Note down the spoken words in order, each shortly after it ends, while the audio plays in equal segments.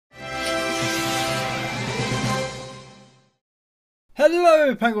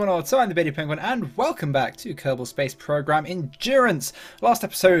Hello Penguinauts, so I'm the Beardy Penguin and welcome back to Kerbal Space Program Endurance. Last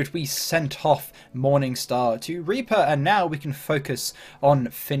episode we sent off Morningstar to Reaper and now we can focus on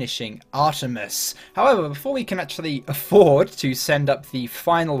finishing Artemis. However, before we can actually afford to send up the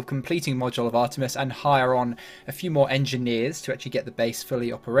final completing module of Artemis and hire on a few more engineers to actually get the base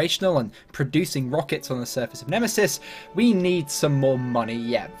fully operational and producing rockets on the surface of Nemesis, we need some more money.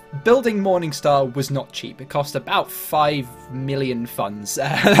 Yeah, building Morningstar was not cheap. It cost about 5 million funds.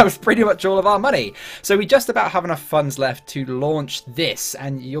 That was pretty much all of our money. So we just about have enough funds left to launch this,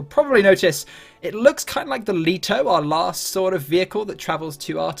 and you'll probably notice it looks kind of like the Leto, our last sort of vehicle that travels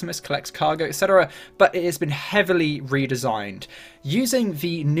to Artemis, collects cargo, etc. But it has been heavily redesigned. Using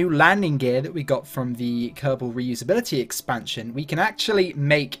the new landing gear that we got from the Kerbal reusability expansion, we can actually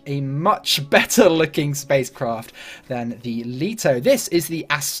make a much better looking spacecraft than the Leto. This is the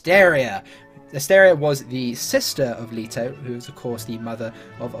Asteria. Asteria was the sister of Leto, who is of course the mother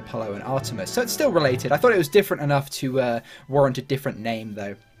of Apollo and Artemis. So it's still related. I thought it was different enough to warrant a different name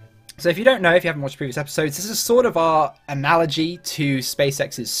though. So if you don't know, if you haven't watched previous episodes, this is sort of our analogy to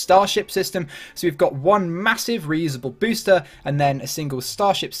SpaceX's Starship system. So we've got one massive reusable booster and then a single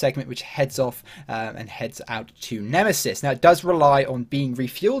Starship segment which heads off and heads out to Nemesis. Now it does rely on being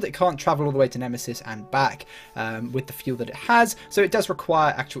refueled. It can't travel all the way to Nemesis and back with the fuel that it has. So it does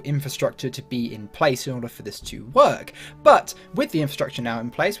require actual infrastructure to be in place in order for this to work. But with the infrastructure now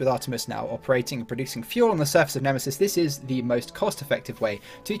in place, with Artemis now operating and producing fuel on the surface of Nemesis, this is the most cost-effective way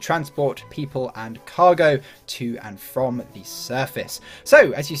to transport people and cargo to and from the surface.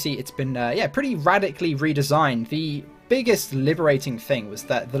 So as you see, it's been pretty radically redesigned. The biggest liberating thing was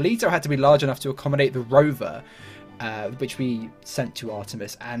that the Leto had to be large enough to accommodate the rover which we sent to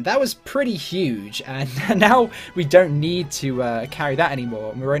Artemis, and that was pretty huge, and now we don't need to carry that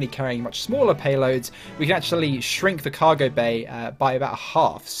anymore. We're only carrying much smaller payloads. We can actually shrink the cargo bay by about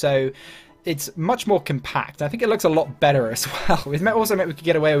half, so it's much more compact. I think it looks a lot better as well. It also meant we could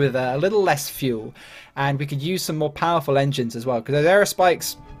get away with a little less fuel, and we could use some more powerful engines as well, because those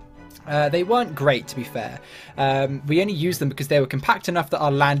Aerospikes, they weren't great, to be fair. We only used them because they were compact enough that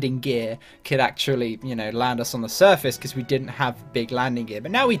our landing gear could actually, land us on the surface, because we didn't have big landing gear. But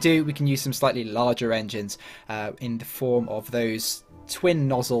now we do. We can use some slightly larger engines in the form of those twin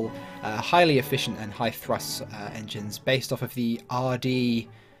nozzle, highly efficient and high thrust engines based off of the RD...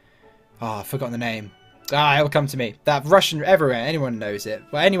 Oh, I've forgotten the name. It'll come to me. That Russian, everywhere, anyone knows it.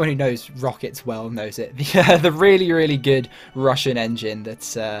 Well, anyone who knows rockets well knows it. The really, really good Russian engine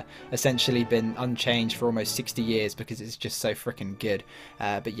that's essentially been unchanged for almost 60 years because it's just so freaking good.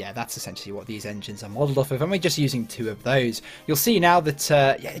 But yeah, that's essentially what these engines are modelled off of, and we're just using 2 of those. You'll see now that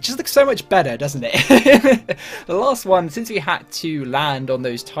it just looks so much better, doesn't it? The last one, since we had to land on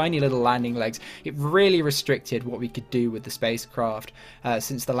those tiny little landing legs, it really restricted what we could do with the spacecraft,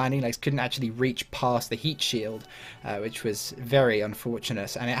 since the landing legs couldn't actually reach past the heat shield, which was very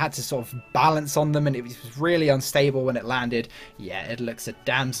unfortunate, and it had to sort of balance on them, and it was really unstable when it landed. Yeah, it looks a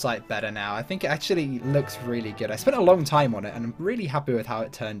damn sight better now. I think it actually looks really good. I spent a long time on it and I'm really happy with how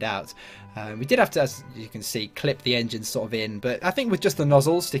it turned out. We did have to, as you can see, clip the engine sort of in, but I think with just the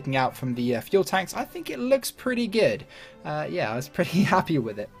nozzles sticking out from the fuel tanks, I think it looks pretty good. Yeah, I was pretty happy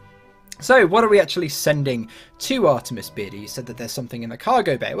with it. So what are we actually sending to Artemis, Beardy? You said that there's something in the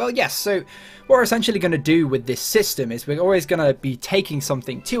cargo bay. Well, yes, so what we're essentially going to do with this system is we're always going to be taking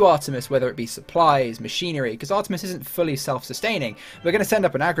something to Artemis, whether it be supplies, machinery, because Artemis isn't fully self-sustaining. We're going to send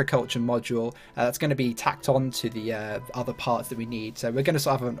up an agriculture module that's going to be tacked on to the other parts that we need. So we're going to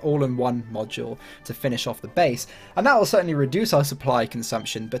sort of have an all-in-one module to finish off the base, and that will certainly reduce our supply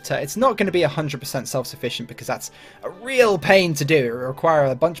consumption, but it's not going to be 100% self-sufficient because that's a real pain to do. It will require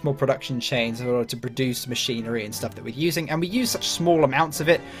a bunch more production chains in order to produce machinery and stuff that we're using, and we use such small amounts of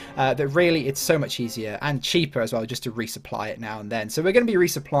it that really it's so much easier and cheaper as well just to resupply it now and then. So we're going to be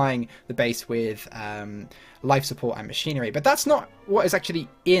resupplying the base with life support and machinery, but that's not what is actually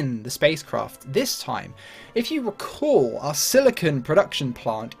in the spacecraft this time. If you recall, our silicon production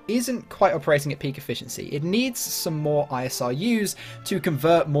plant isn't quite operating at peak efficiency. It needs some more ISRUs to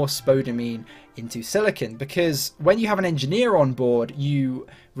convert more spodumene into silicon, because when you have an engineer on board, you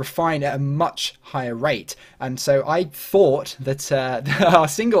refine at a much higher rate. And so I thought that our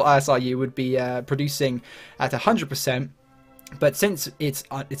single ISRU would be producing at 100%, But since it's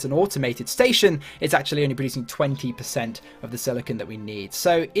an automated station, it's actually only producing 20% of the silicon that we need.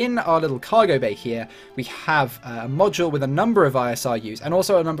 So in our little cargo bay here, we have a module with a number of ISRUs and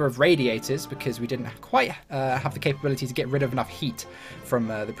also a number of radiators, because we didn't quite have the capability to get rid of enough heat from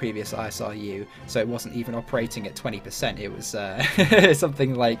the previous ISRU. So it wasn't even operating at 20%. It was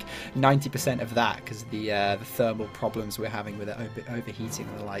something like 90% of that, because of the thermal problems we're having with it overheating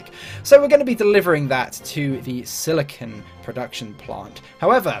and the like. So we're going to be delivering that to the silicon production plant.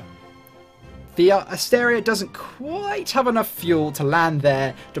 However, the Asteria doesn't quite have enough fuel to land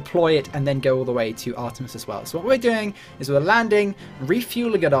there, deploy it, and then go all the way to Artemis as well. So what we're doing is we're landing,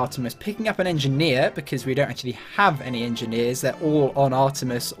 refueling at Artemis, picking up an engineer, because we don't actually have any engineers. They're all on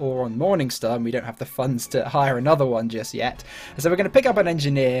Artemis or on Morningstar, and we don't have the funds to hire another one just yet. So we're going to pick up an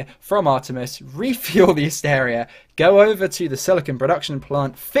engineer from Artemis, refuel the Asteria, go over to the silicon production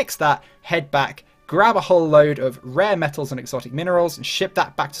plant, fix that, head back, grab a whole load of rare metals and exotic minerals, and ship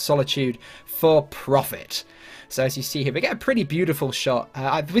that back to Solitude for profit. So as you see here, we get a pretty beautiful shot.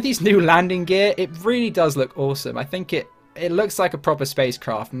 With these new landing gear, it really does look awesome. I think it looks like a proper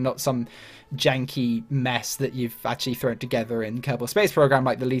spacecraft and not some janky mess that you've actually thrown together in Kerbal Space Program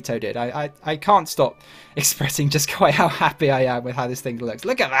like the Leto did. I can't stop expressing just quite how happy I am with how this thing looks.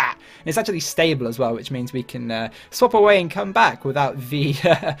 Look at that! And it's actually stable as well, which means we can swap away and come back without the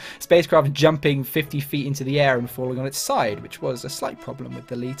spacecraft jumping 50 feet into the air and falling on its side, which was a slight problem with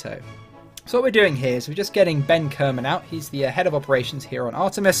the Leto. So what we're doing here is we're just getting Ben Kerman out. He's the head of operations here on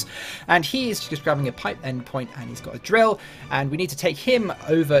Artemis, and he is just grabbing a pipe endpoint, and he's got a drill, and we need to take him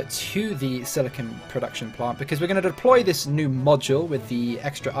over to the silicon production plant, because we're going to deploy this new module with the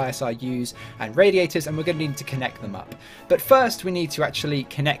extra ISRUs and radiators, and we're going to need to connect them up. But first we need to actually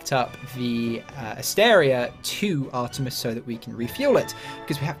connect up the Asteria to Artemis so that we can refuel it,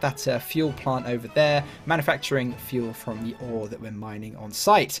 because we have that fuel plant over there manufacturing fuel from the ore that we're mining on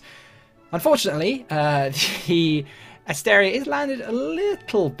site. Unfortunately, the Asteria is landed a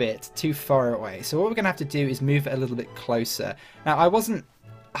little bit too far away, so what we're going to have to do is move it a little bit closer. Now, I wasn't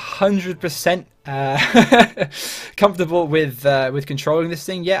 100% comfortable with controlling this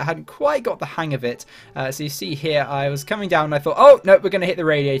thing yet. I hadn't quite got the hang of it. So you see here, I was coming down and I thought, oh no, we're going to hit the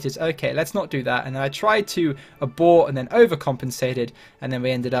radiators. Okay, let's not do that. And then I tried to abort and then overcompensated, and then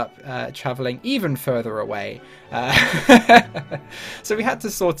we ended up traveling even further away. So we had to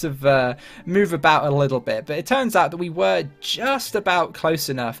sort of move about a little bit, but it turns out that we were just about close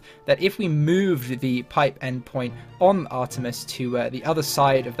enough that if we moved the pipe endpoint on Artemis to the other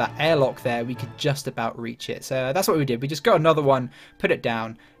side of that airlock there, we could just about reach it. So that's what we did. We just got another one, put it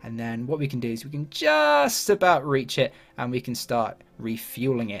down, and then what we can do is we can just about reach it, and we can start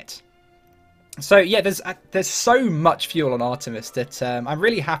refueling it. So yeah, there's so much fuel on Artemis that I'm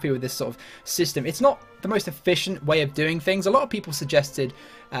really happy with this sort of system. It's not the most efficient way of doing things. A lot of people suggested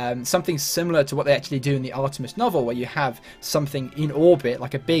something similar to what they actually do in the Artemis novel, where you have something in orbit,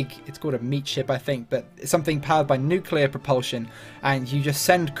 like a big, it's called a meat ship, I think, but it's something powered by nuclear propulsion, and you just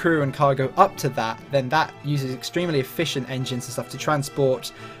send crew and cargo up to that. Then that uses extremely efficient engines and stuff to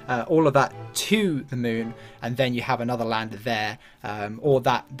transport all of that to the moon, and then you have another lander there, or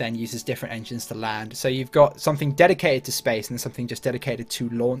that then uses different engines to land. So you've got something dedicated to space and something just dedicated to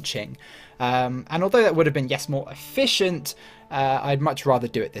launching. And although that would have been, yes, more efficient, I'd much rather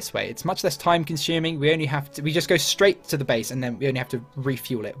do it this way. It's much less time consuming. We just go straight to the base, and then we only have to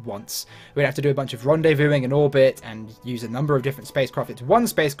refuel it once. We don't have to do a bunch of rendezvousing in orbit and use a number of different spacecraft. It's one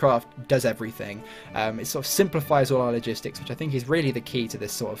spacecraft, does everything. It sort of simplifies all our logistics, which I think is really the key to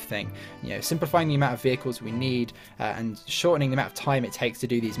this sort of thing. You know, simplifying the amount of vehicles we need and shortening the amount of time it takes to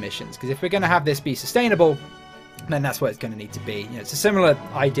do these missions. Because if we're going to have this be sustainable, then that's what it's going to need to be. You know, it's a similar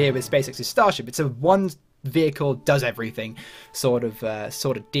idea with SpaceX's Starship. It's a one vehicle does everything sort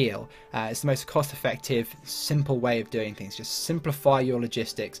of deal. It's the most cost-effective, simple way of doing things. Just simplify your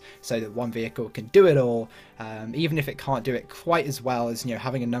logistics so that one vehicle can do it all. Even if it can't do it quite as well as, you know,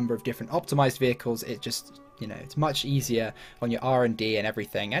 having a number of different optimized vehicles, it just, you know, it's much easier on your R&D and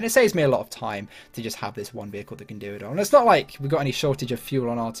everything, and it saves me a lot of time to just have this one vehicle that can do it all. And it's not like we've got any shortage of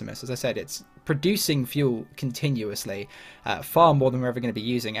fuel on Artemis. As I said, it's producing fuel continuously, far more than we're ever going to be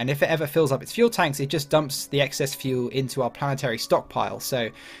using, and if it ever fills up its fuel tanks, it just dumps the excess fuel into our planetary stockpile.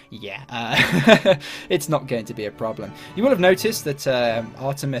 So yeah, it's not going to be a problem. You will have noticed that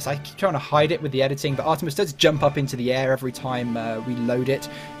Artemis, I keep trying to hide it with the editing, but Artemis does jump up into the air every time we load it.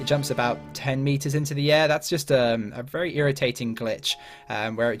 It jumps about 10 meters into the air. That's just a very irritating glitch,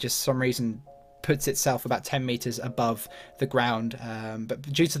 where it just, for some reason, puts itself about 10 meters above the ground, but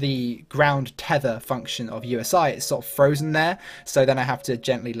due to the ground tether function of USI, it's sort of frozen there, so then I have to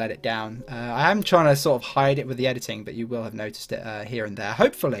gently let it down. I am trying to sort of hide it with the editing, but you will have noticed it here and there.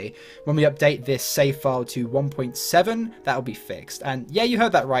 Hopefully when we update this save file to 1.7, that'll be fixed. And yeah, you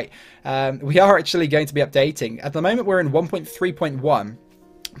heard that right, we are actually going to be updating. At the moment we're in 1.3.1,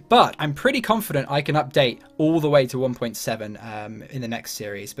 but I'm pretty confident I can update all the way to 1.7 in the next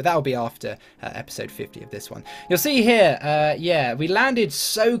series, but that'll be after episode 50 of this one. You'll see here, yeah, we landed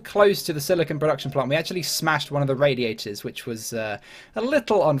so close to the silicon production plant, we actually smashed one of the radiators, which was a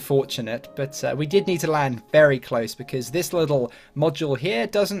little unfortunate, but we did need to land very close because this little module here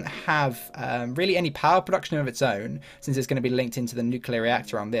doesn't have really any power production of its own, since it's going to be linked into the nuclear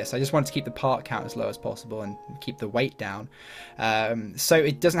reactor on this. I just wanted to keep the part count as low as possible and keep the weight down. So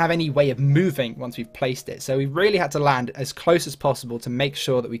it doesn't have any way of moving once we've placed it, so we really had to land as close as possible to make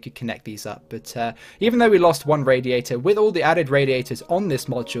sure that we could connect these up. But even though we lost one radiator, with all the added radiators on this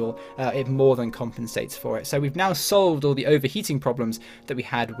module, it more than compensates for it. So we've now solved all the overheating problems that we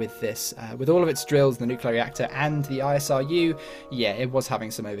had with this, with all of its drills, the nuclear reactor and the ISRU. Yeah, it was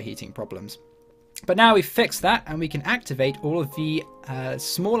having some overheating problems. But now we've fixed that and we can activate all of the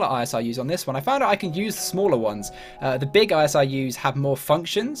smaller ISRUs on this one. I found out I can use the smaller ones. The big ISRUs have more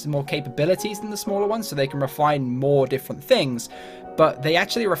functions, more capabilities than the smaller ones, so they can refine more different things. But they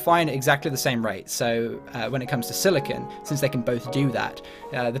actually refine at exactly the same rate. So when it comes to silicon, since they can both do that,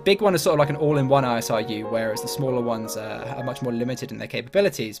 the big one is sort of like an all-in-one ISRU, whereas the smaller ones are much more limited in their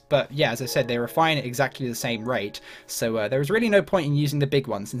capabilities. But yeah, as I said, they refine at exactly the same rate. So there is really no point in using the big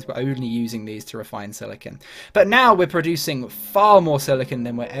one, since we're only using these to refine silicon. But now we're producing far more silicon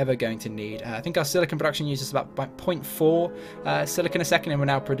than we're ever going to need. I think our silicon production uses about 0.4 silicon a second, and we're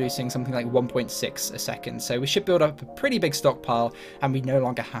now producing something like 1.6 a second. So we should build up a pretty big stockpile, and we no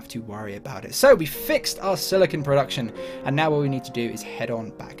longer have to worry about it. So we fixed our silicon production, and now what we need to do is head on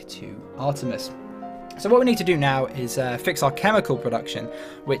back to Artemis. So what we need to do now is fix our chemical production,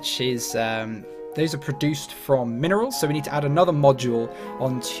 which is those are produced from minerals, so we need to add another module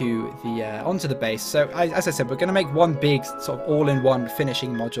onto the base. So as I said, we're going to make one big sort of all-in-one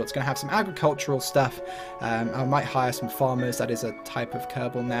finishing module. It's going to have some agricultural stuff. I might hire some farmers. That is a type of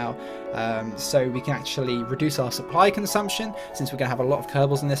Kerbal now, so we can actually reduce our supply consumption, since we're going to have a lot of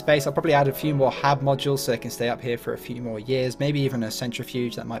Kerbals in this base. I'll probably add a few more hab modules so they can stay up here for a few more years, maybe even a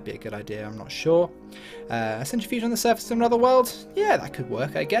centrifuge. That might be a good idea, I'm not sure. A centrifuge on the surface of another world, yeah, that could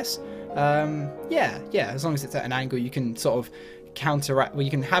work, I guess. Yeah, as long as it's at an angle you can sort of counteract, well, you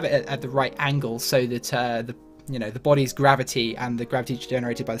can have it at the right angle, so that the body's gravity and the gravity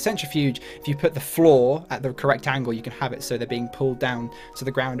generated by the centrifuge, if you put the floor at the correct angle, you can have it so they're being pulled down to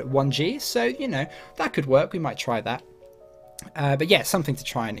the ground at 1G. So that could work. We might try that. But yeah, something to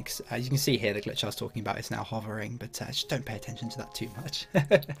try and, as you can see here, the glitch I was talking about is now hovering, but just don't pay attention to that too much.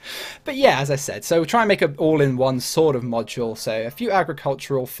 But yeah, as I said, so we'll try and make an all-in-one sort of module, so a few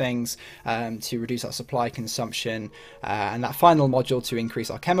agricultural things to reduce our supply consumption, and that final module to increase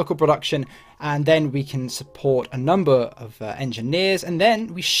our chemical production, and then we can support a number of engineers, and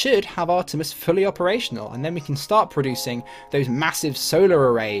then we should have Artemis fully operational, and then we can start producing those massive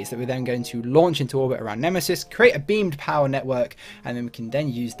solar arrays that we're then going to launch into orbit around Nemesis, create a beamed power network, and then we can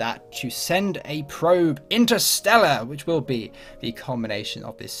then use that to send a probe Interstellar, which will be the culmination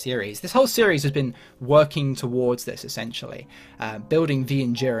of this series. This whole series has been working towards this, essentially, building the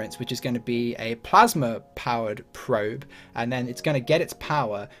Endurance, which is going to be a plasma powered probe, and then it's going to get its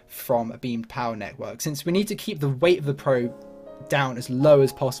power from a beamed power network. Since we need to keep the weight of the probe down as low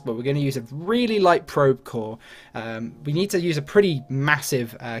as possible, we're going to use a really light probe core. We need to use a pretty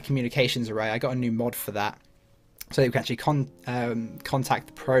massive communications array. I got a new mod for that, so that we can actually contact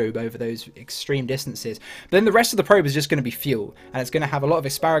the probe over those extreme distances. But then the rest of the probe is just going to be fuel, and it's going to have a lot of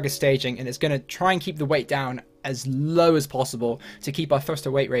asparagus staging, and it's going to try and keep the weight down as low as possible to keep our thrust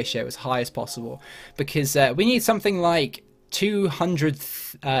to weight ratio as high as possible, because we need something like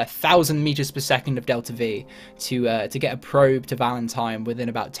 200,000 meters per second of delta V to get a probe to Valentine within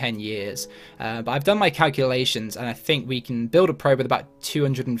about 10 years. But I've done my calculations, and I think we can build a probe with about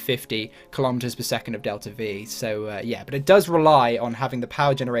 250 kilometers per second of delta V. So yeah, but it does rely on having the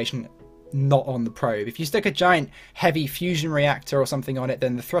power generation not on the probe. If you stick a giant heavy fusion reactor or something on it,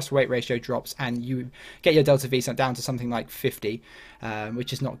 then the thrust weight ratio drops and you get your delta V down to something like 50,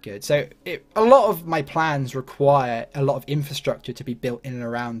 which is not good. So a lot of my plans require a lot of infrastructure to be built in and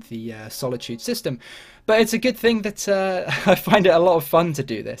around the Solitude system, But it's a good thing that I find it a lot of fun to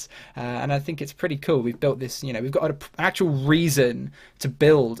do this, and I think it's pretty cool. We've built this, you know, we've got an actual reason to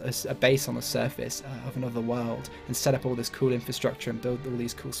build a base on the surface of another world and set up all this cool infrastructure and build all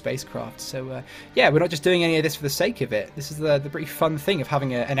these cool spacecraft. So yeah, we're not just doing any of this for the sake of it. This is the pretty fun thing of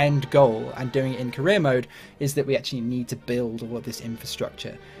having an end goal and doing it in career mode, is that we actually need to build all of this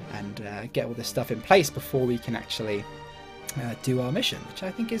infrastructure and get all this stuff in place before we can actually do our mission, which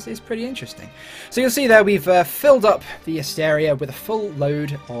I think is pretty interesting. So you'll see there we've filled up the Asteria with a full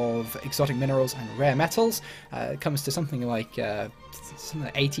load of exotic minerals and rare metals. It comes to something like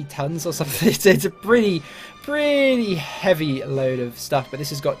 80 tons or something. It's a pretty heavy load of stuff, but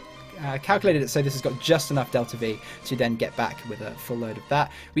this has got calculated it so this has got just enough delta V to then get back with a full load of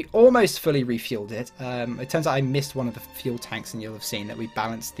that. We almost fully refueled it. It turns out I missed one of the fuel tanks, and you'll have seen that we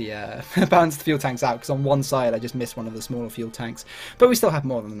balanced the balanced the fuel tanks out, because on one side I just missed one of the smaller fuel tanks, but we still have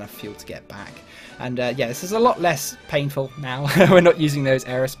more than enough fuel to get back. And yeah, this is a lot less painful now. We're not using those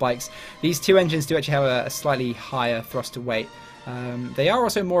aerospikes. These two engines do actually have a slightly higher thrust to weight. They are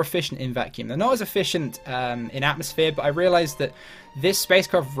also more efficient in vacuum. They're not as efficient in atmosphere, but I realised that this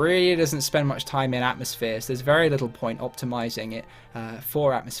spacecraft really doesn't spend much time in atmosphere, so there's very little point optimizing it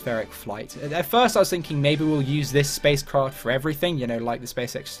for atmospheric flight. At first I was thinking maybe we'll use this spacecraft for everything, you know, like the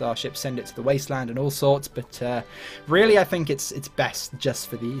SpaceX Starship, send it to the wasteland and all sorts, but really I think it's best just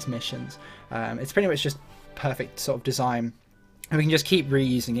for these missions. It's pretty much just perfect sort of design. And we can just keep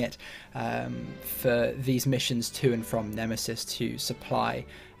reusing it for these missions to and from Nemesis to supply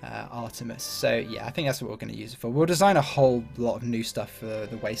Artemis. So yeah, I think that's what we're going to use it for. We'll design a whole lot of new stuff for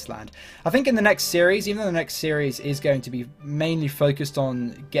the Wasteland. I think in the next series, even though the next series is going to be mainly focused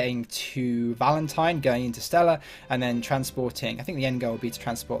on getting to Valentine, going Interstellar, and then transporting, I think the end goal will be to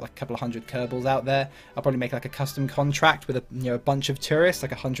transport like a couple of hundred Kerbals out there. I'll probably make like a custom contract with a bunch of tourists,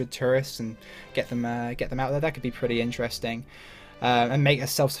 like 100 tourists, and get them out there. That could be pretty interesting. And make a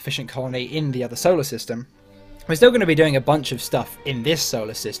self-sufficient colony in the other solar system. We're still going to be doing a bunch of stuff in this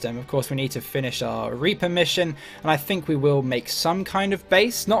solar system. Of course, we need to finish our Reaper mission, and I think we will make some kind of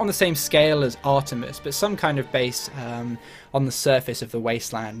base, not on the same scale as Artemis, but some kind of base on the surface of the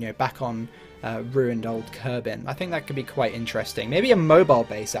wasteland, you know, back on ruined old Kerbin. I think that could be quite interesting. Maybe a mobile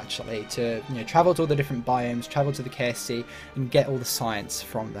base, actually, to, you know, travel to all the different biomes, travel to the KSP, and get all the science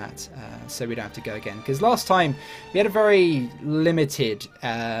from that, so we don't have to go again. Because last time we had a very limited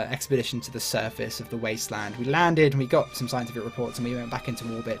expedition to the surface of the wasteland. We landed and we got some scientific reports and we went back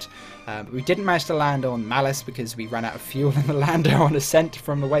into orbit, but we didn't manage to land on Malice because we ran out of fuel in the lander on ascent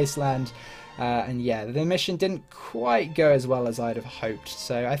from the wasteland. And yeah, the mission didn't quite go as well as I'd have hoped.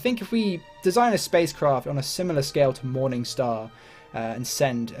 So I think if we design a spacecraft on a similar scale to Morningstar and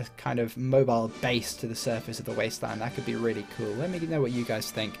send a kind of mobile base to the surface of the wasteland, that could be really cool. Let me know what you guys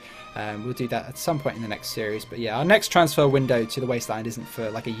think. We'll do that at some point in the next series. But yeah, our next transfer window to the wasteland isn't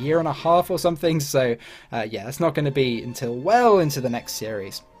for like a year and a half or something. So yeah, that's not going to be until well into the next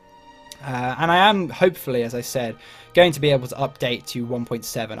series. And I am, hopefully, as I said, going to be able to update to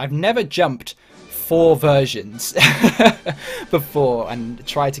 1.7. I've never jumped 4 versions before and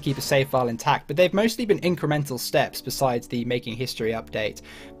tried to keep a save file intact, but they've mostly been incremental steps besides the making history update.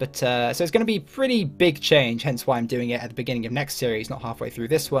 But so it's going to be pretty big change, hence why I'm doing it at the beginning of next series, not halfway through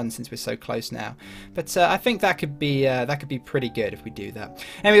this one, since we're so close now. But I think that could be pretty good if we do that.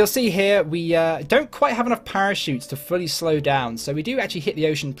 Anyway, you'll see here we don't quite have enough parachutes to fully slow down, so we do actually hit the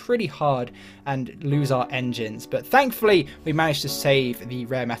ocean pretty hard and lose our engines. But thankfully, we managed to save the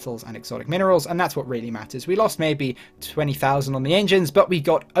rare metals and exotic minerals, and that's what really matters. We lost maybe 20,000 on the engines, but we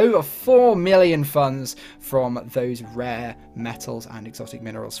got over 4 million funds from those rare metals and exotic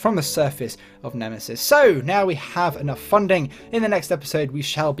minerals from the surface of Nemesis. So now we have enough funding. In the next episode, we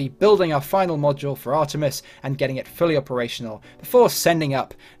shall be building our final module for Artemis and getting it fully operational before sending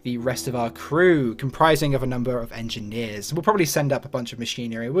up the rest of our crew, comprising of a number of engineers. We'll probably send up a bunch of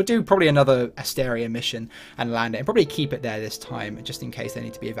machinery. We'll do probably another Asteria mission and land it, and probably keep it there this time, just in case they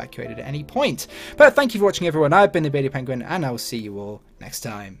need to be evacuated at any point. But thank you for watching, everyone. I've been the Beardy Penguin, and I will see you all next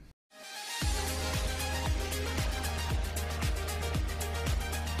time.